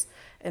Fridays.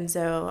 And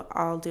so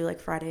I'll do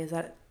like Fridays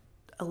at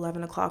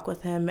 11 o'clock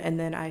with him. And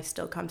then I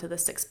still come to the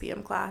 6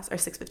 p.m. class or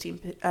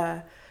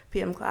 6:15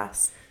 p.m.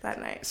 class that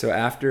night. So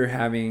after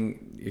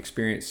having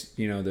experienced,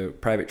 the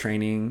private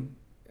training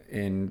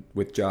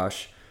with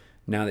Josh,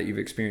 now that you've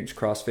experienced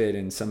CrossFit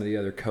and some of the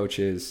other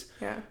coaches,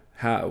 Yeah.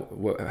 how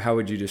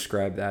would you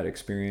describe that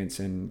experience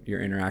and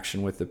your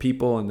interaction with the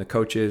people and the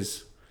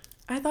coaches?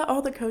 I thought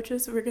all the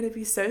coaches were going to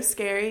be so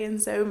scary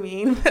and so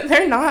mean, but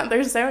they're not.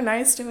 They're so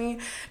nice to me.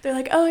 They're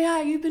like, oh,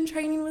 yeah, you've been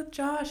training with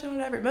Josh and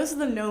whatever. Most of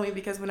them know me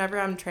because whenever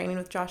I'm training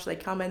with Josh, they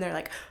come in, they're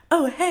like,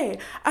 oh, hey,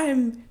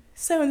 I'm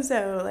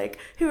so-and-so. Like,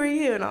 who are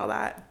you? And all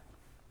that.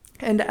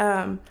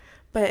 And,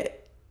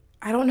 but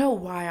I don't know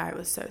why I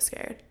was so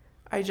scared.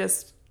 I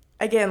just,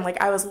 again, like,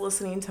 I was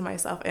listening to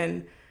myself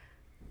and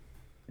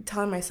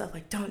telling myself,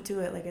 like, don't do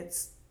it. Like,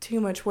 it's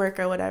too much work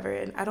or whatever.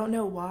 And I don't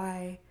know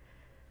why.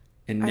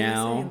 And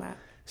now,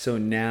 so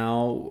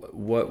now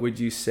what would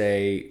you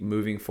say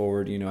moving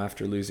forward,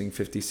 after losing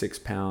 56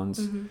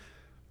 pounds,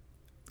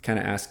 kind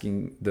of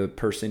asking the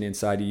person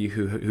inside of you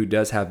who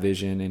does have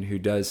vision and who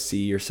does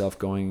see yourself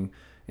going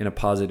in a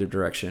positive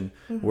direction,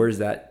 where's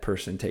that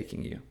person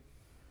taking you?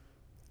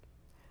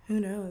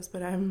 Who knows,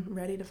 but I'm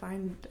ready to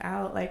find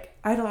out. Like,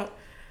 oh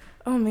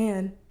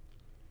man.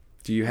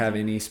 Do you have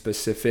any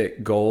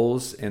specific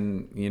goals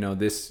in,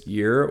 this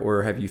year,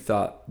 or have you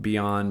thought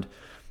beyond,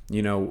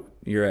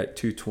 you're at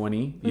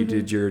 220, you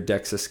did your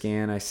DEXA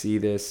scan. I see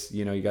this,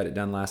 you got it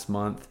done last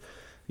month.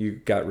 You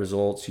got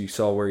results. You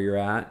saw where you're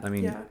at. I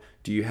mean,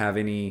 do you have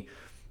any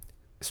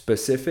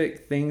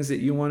specific things that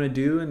you want to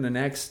do in the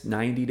next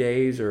 90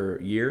 days or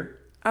year?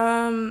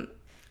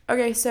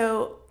 Okay,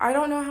 so I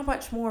don't know how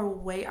much more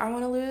weight I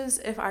want to lose.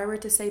 If I were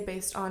to say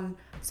based on,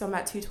 so I'm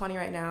at 220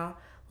 right now,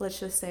 let's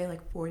just say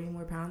like 40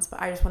 more pounds,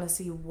 but I just want to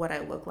see what I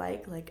look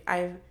like. Like,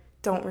 I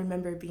don't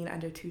remember being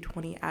under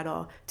 220 at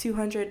all.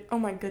 200, oh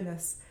my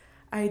goodness.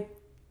 I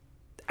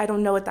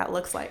don't know what that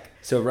looks like.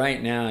 So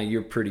right now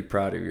you're pretty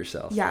proud of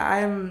yourself.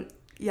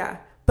 Yeah.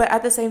 But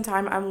at the same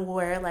time, I'm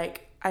where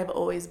like I've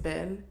always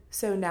been.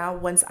 So now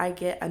once I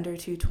get under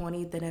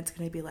 220, then it's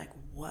going to be like,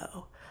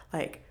 whoa,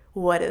 like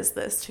what is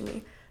this to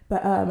me?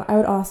 But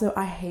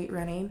I hate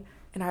running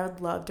and I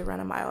would love to run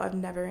a mile. I've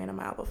never ran a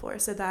mile before.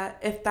 So that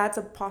if that's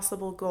a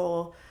possible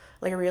goal,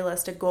 like a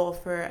realistic goal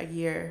for a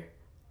year,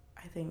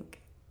 I think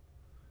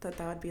that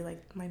would be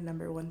like my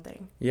number one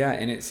thing. Yeah,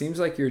 and it seems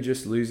like you're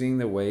just losing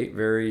the weight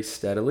very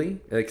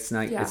steadily. Like it's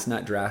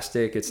not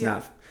drastic. It's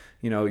not,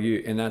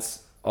 and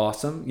that's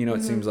awesome.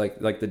 It seems like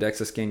the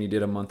DEXA scan you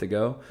did a month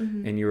ago,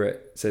 and you were at,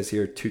 it says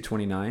here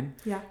 229.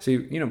 Yeah. So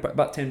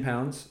about 10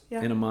 pounds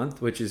in a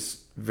month, which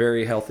is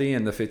very healthy,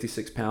 and the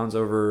 56 pounds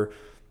over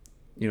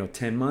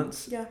 10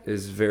 months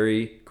is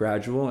very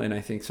gradual. And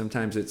I think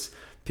sometimes it's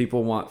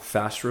people want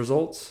fast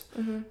results,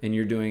 and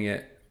you're doing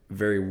it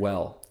very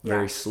well.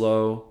 Very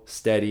slow,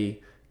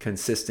 steady,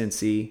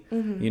 consistency.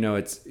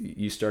 It's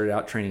you started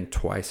out training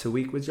twice a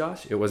week with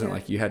Josh. It wasn't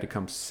like you had to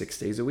come 6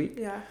 days a week.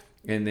 Yeah.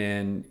 And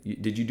then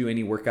did you do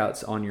any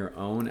workouts on your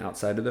own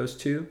outside of those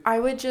two?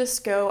 I would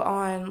just go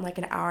on like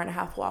an hour and a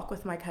half walk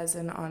with my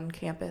cousin on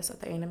campus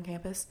at the A&M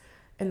campus.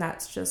 And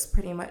that's just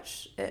pretty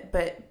much it.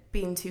 But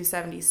being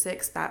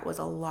 276, that was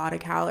a lot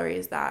of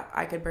calories that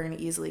I could burn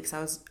easily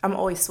because I'm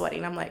always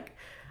sweating.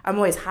 I'm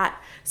always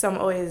hot, so I'm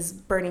always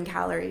burning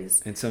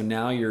calories. And so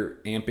now you're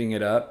amping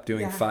it up,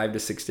 doing 5 to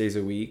 6 days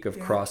a week of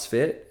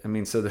CrossFit. I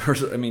mean, so it's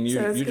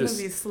gonna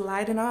be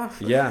sliding off.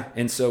 Yeah.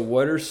 And so,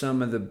 what are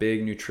some of the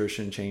big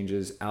nutrition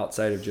changes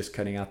outside of just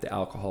cutting out the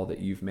alcohol that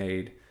you've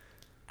made?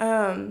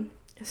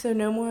 So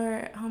no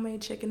more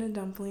homemade chicken and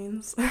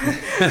dumplings.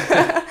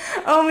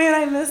 Oh man,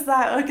 I miss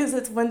that because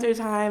it's winter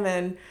time,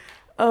 and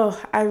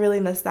I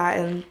really miss that,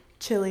 and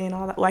chili and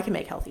all that. Well, I can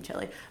make healthy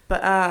chili,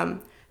 but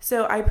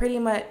so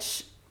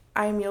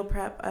I meal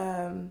prep.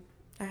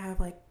 I have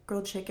like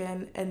grilled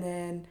chicken and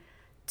then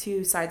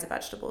 2 sides of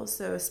vegetables.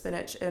 So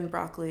spinach and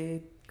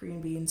broccoli,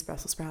 green beans,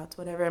 Brussels sprouts,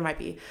 whatever it might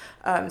be.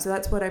 So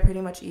that's what I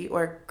pretty much eat,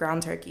 or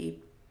ground turkey.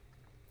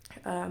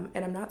 And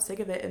I'm not sick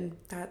of it. And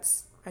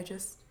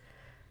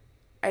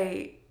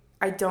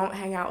I don't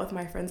hang out with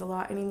my friends a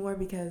lot anymore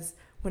because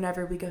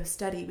whenever we go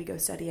study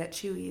at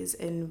Chewy's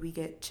and we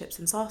get chips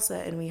and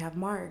salsa and we have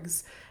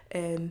margs,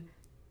 and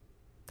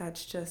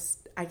that's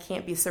just, I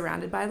can't be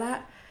surrounded by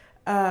that.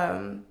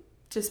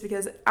 Just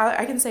because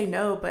I can say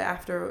no, but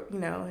after,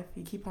 if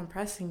you keep on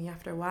pressing me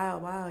after a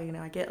while,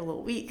 I get a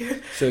little weak.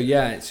 So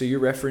you're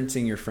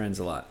referencing your friends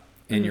a lot,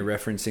 and you're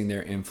referencing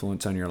their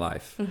influence on your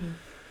life.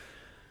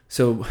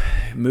 So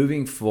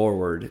moving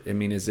forward, I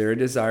mean, is there a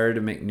desire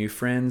to make new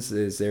friends?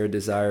 Is there a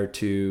desire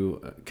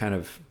to kind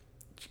of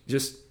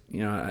just,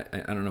 I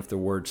don't know if the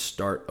word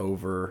start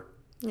over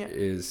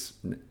is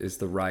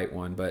the right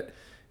one, but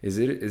is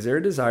there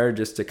a desire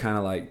just to kind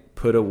of like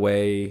put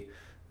away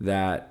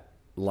that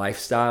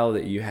lifestyle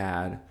that you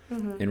had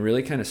and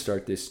really kind of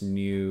start this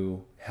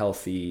new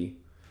healthy,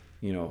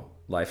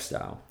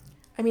 lifestyle?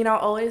 I mean, I'll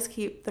always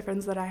keep the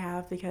friends that I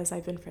have because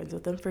I've been friends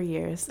with them for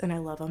years and I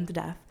love them to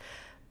death.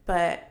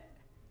 But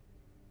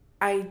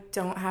I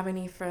don't have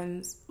any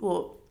friends.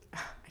 Well,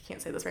 I can't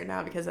say this right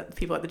now because the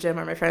people at the gym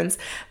are my friends.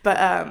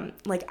 But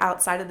like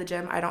outside of the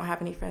gym, I don't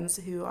have any friends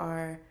who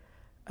are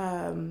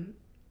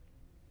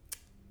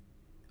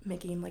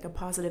making like a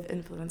positive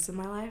influence in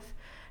my life.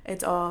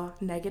 It's all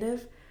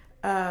negative.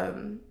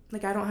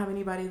 Like I don't have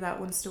anybody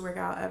that wants to work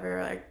out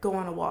ever, like go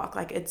on a walk.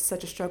 Like it's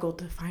such a struggle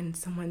to find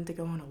someone to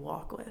go on a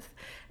walk with.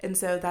 And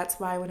so that's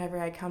why whenever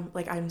I come,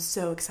 like I'm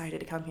so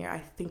excited to come here. I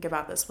think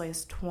about this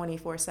place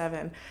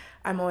 24/7.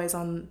 I'm always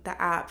on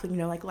the app,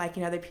 like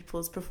liking other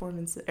people's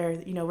performance or,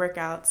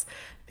 workouts,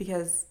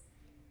 because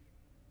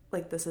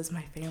like this is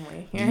my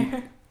family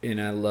here. And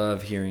I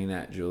love hearing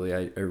that, Julie.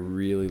 I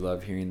really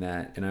love hearing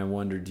that. And I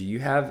wonder, do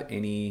you have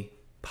any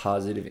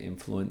positive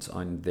influence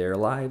on their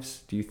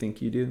lives? Do you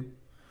think you do?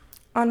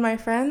 On my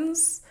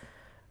friends?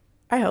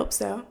 I hope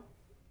so.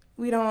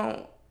 We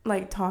don't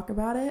like talk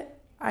about it.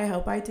 I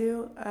hope I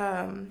do.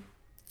 So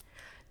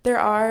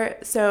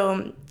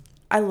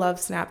I love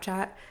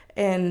Snapchat,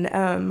 and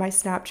my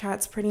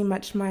Snapchat's pretty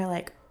much my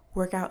like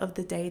workout of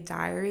the day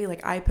diary.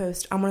 Like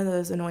I'm one of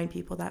those annoying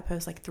people that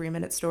post like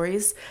 3-minute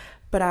stories,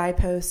 but I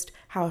post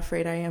how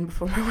afraid I am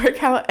before my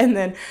workout, and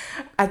then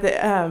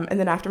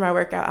after my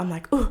workout, I'm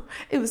like, "Ooh,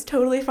 it was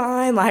totally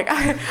fine. Like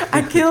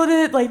I killed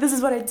it. Like this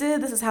is what I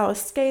did. This is how I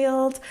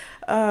scaled."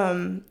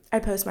 I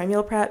post my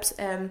meal preps,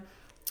 and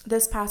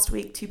this past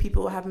week, 2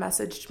 people have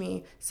messaged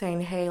me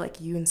saying, "Hey, like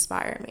you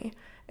inspire me."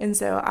 And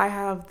so I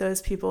have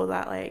those people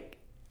that like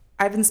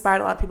I've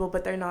inspired a lot of people,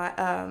 but they're not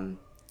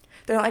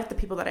like the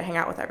people that I hang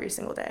out with every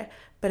single day.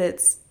 But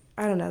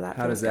I don't know, that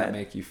How does that good.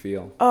 make you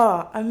feel?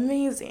 Oh,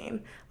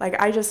 amazing. Like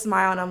I just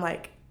smile and I'm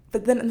like,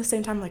 but then at the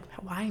same time, like,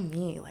 why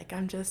me? Like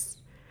I'm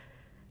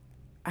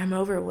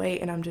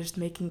overweight and I'm just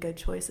making good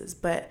choices.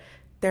 But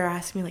they're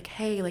asking me like,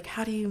 hey, like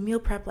how do you meal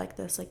prep like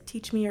this? Like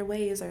teach me your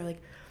ways, or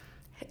like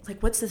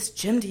what's this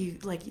gym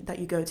that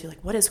you go to?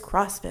 Like what is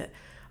CrossFit?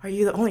 Are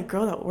you the only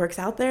girl that works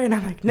out there? And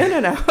I'm like, no.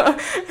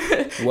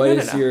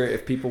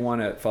 If people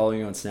want to follow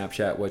you on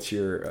Snapchat, what's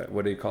your,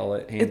 what do you call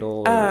it?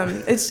 Handle?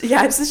 It's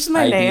just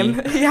my ID?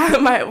 name. Yeah.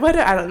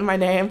 My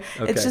name.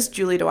 Okay. It's just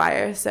Julie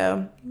Dwyer.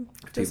 So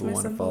people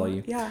want to follow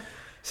you. Yeah.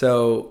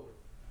 So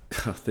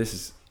this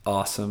is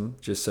awesome.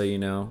 Just so you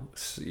know,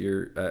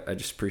 I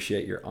just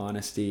appreciate your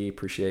honesty,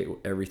 appreciate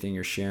everything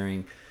you're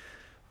sharing.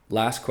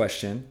 Last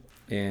question.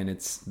 And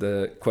it's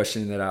the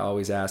question that I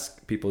always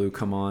ask people who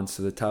come on.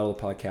 So the title of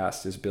the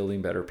podcast is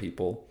Building Better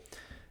People.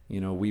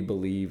 We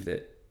believe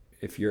that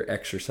if you're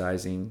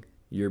exercising,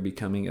 you're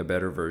becoming a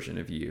better version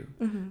of you.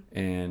 Mm-hmm.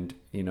 And,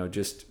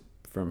 just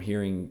from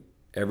hearing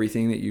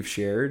everything that you've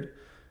shared,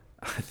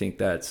 I think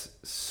that's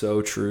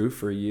so true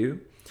for you.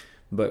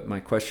 But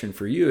my question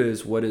for you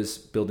is, what does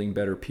building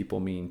better people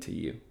mean to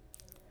you?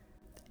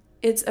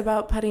 It's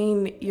about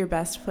putting your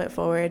best foot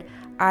forward.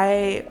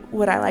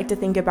 What I like to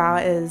think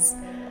about is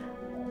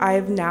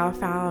I've now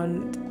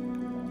found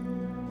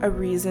a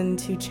reason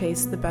to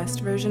chase the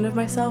best version of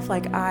myself.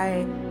 Like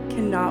I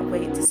cannot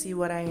wait to see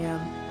what I am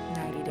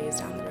 90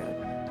 days down the road,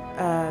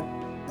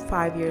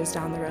 5 years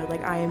down the road.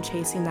 Like I am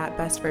chasing that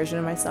best version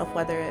of myself,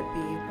 whether it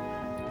be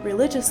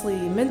religiously,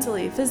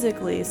 mentally,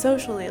 physically,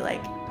 socially,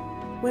 like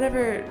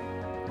whatever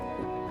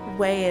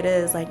way it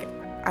is. Like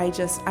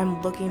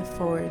I'm looking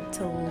forward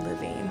to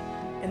living,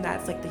 and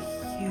that's like the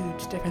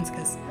huge difference,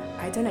 because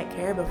I didn't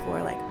care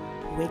before, like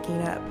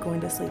waking up, going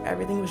to sleep,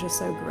 everything was just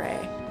so gray.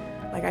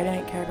 Like I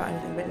didn't care about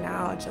anything, but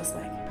now it's just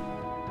like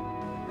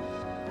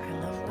I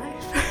love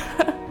life.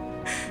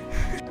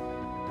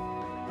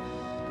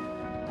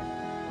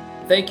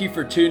 Thank you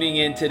for tuning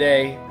in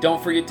today.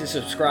 Don't forget to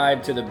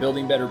subscribe to the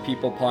Building Better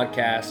People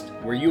podcast,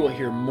 where you will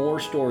hear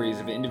more stories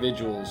of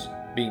individuals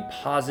being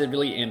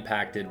positively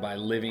impacted by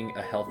living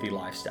a healthy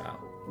lifestyle.